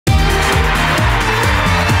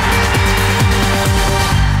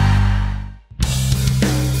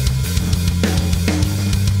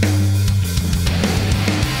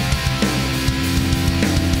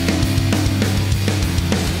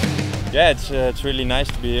yeah, it's really nice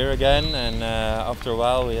to be here again, and after a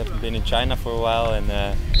while we haven't been in China for a while, and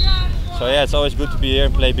so yeah, it's always good to be here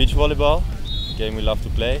and play beach volleyball, a game we love to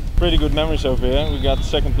play. Pretty good memories over here. We got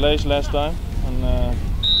second place last time, and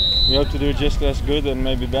we hope to do just as good and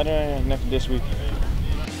maybe better this week.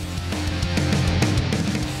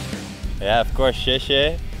 Yeah, of course,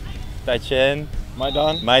 Xie, Taichen,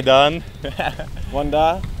 Maidan, Wanda,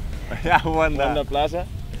 Wanda, yeah, Wanda Plaza,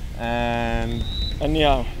 and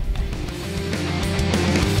Niao.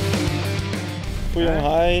 Fuyong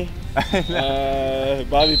Hai,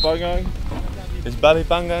 Babi Pangang. Is Babi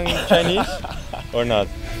Pangang Chinese or not?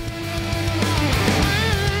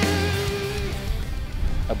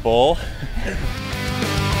 A ball.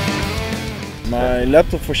 My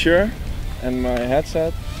laptop for sure, and my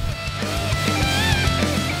headset.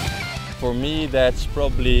 For me, that's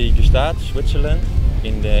probably Gstaad, Switzerland,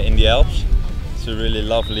 in the Alps. It's a really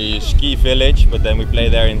lovely ski village, but then we play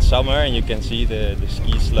there in summer and you can see the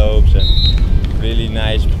ski slopes and really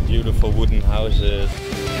nice, beautiful wooden houses.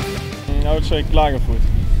 I would say Klagenfurt.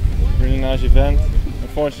 Really nice event.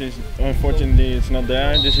 Unfortunately, it's not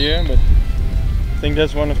there this year, but I think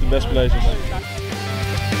that's one of the best places.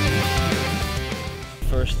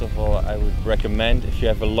 First of all, I would recommend, if you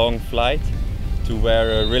have a long flight, to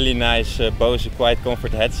wear a really nice Bose Quiet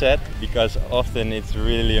Comfort headset, because often it's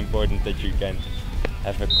really important that you can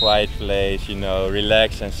have a quiet place, you know,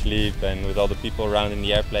 relax and sleep, and with all the people around in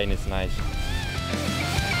the airplane it's nice.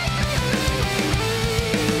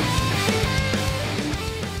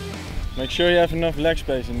 Make sure you have enough leg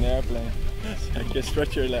space in the airplane, so you can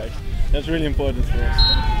stretch your legs. That's really important for us.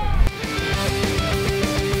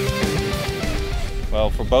 Well,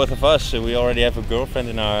 for both of us, we already have a girlfriend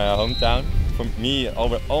in our hometown. For me,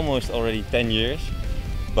 almost already 10 years.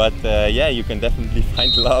 But yeah, you can definitely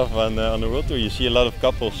find love on the world tour. You see a lot of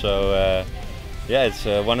couples, so yeah, it's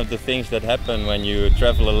one of the things that happen when you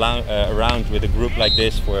travel around with a group like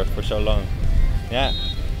this for so long. Yeah.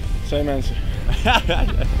 Same answer.